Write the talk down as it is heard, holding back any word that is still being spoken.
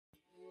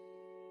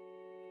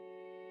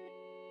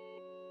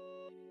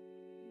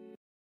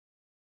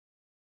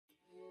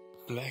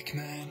Black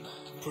Man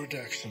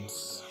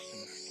Productions.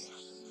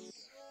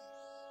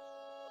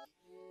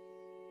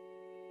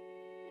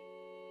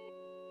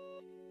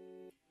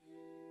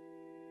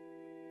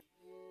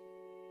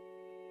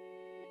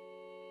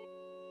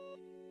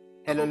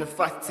 Hello, the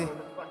fatty.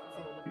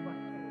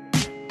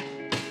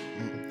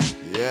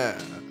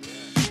 Yeah.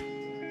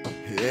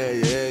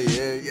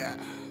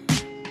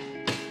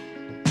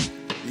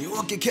 You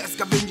okay, cat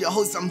Scavenger,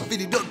 host, I'm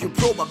feeling up, you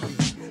probably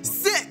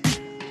sick.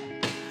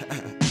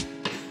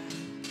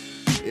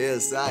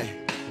 Yes, I'm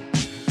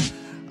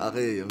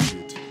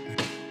fit.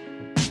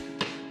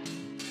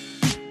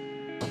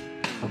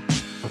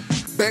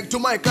 Back to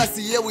my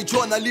castle, yeah, we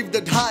tryna live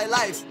that high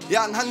life.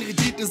 Young hungry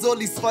is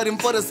always fighting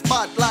for the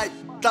spotlight.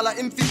 Tala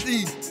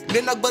M50,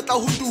 lenak bata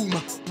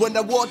huduma. When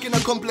I walk in a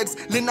complex,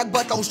 lenak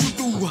bata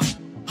hushudu.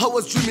 I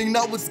was dreaming,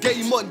 now it's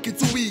game on,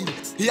 kitui.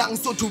 Young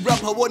so to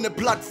rap, I want a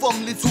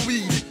platform, little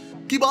weed.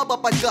 Keep up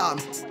gam,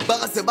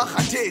 bagase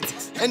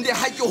bahatet. And they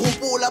hide your whole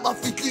bola,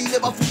 bafikli,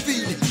 never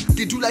fulfill.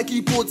 Get you like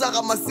Ipoza,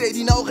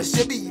 Ramasedi, now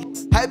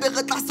Reshebi. I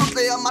better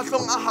tasotle, I'm a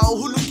long how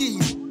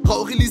huluki.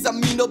 How release a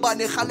mino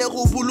bane,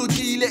 Halero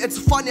bulukile. It's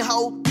funny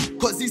how,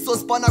 cause he's so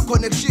span a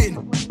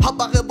connection.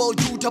 Habare about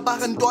you,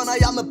 Tabaran Donna, I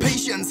am a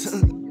patience.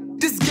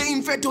 This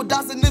game feto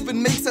doesn't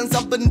even make sense,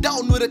 I've been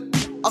down with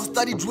it. I've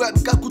studied rap,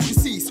 kakutu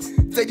sees.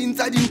 Said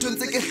inside in turns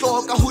like a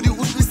shock, who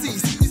would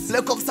receive.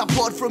 Lack of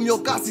support from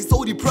your guys is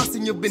so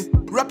depressing. You've been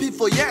rapping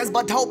for years,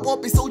 but how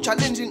pop is so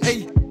challenging,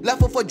 eh?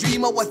 Life of a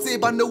dreamer, what's say,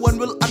 but no one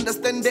will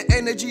understand the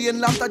energy and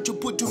love that you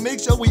put to make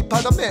sure we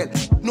pack a bed.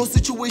 No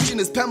situation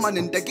is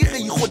permanent,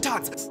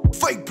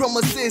 fake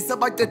promises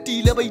about the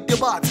deal, about the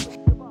bat.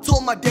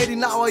 Told my daddy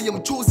now I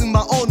am choosing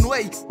my own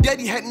way.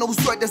 Daddy had no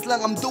sweat as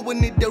long I'm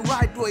doing it the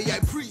right way. I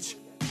preach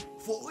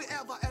for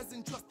whoever.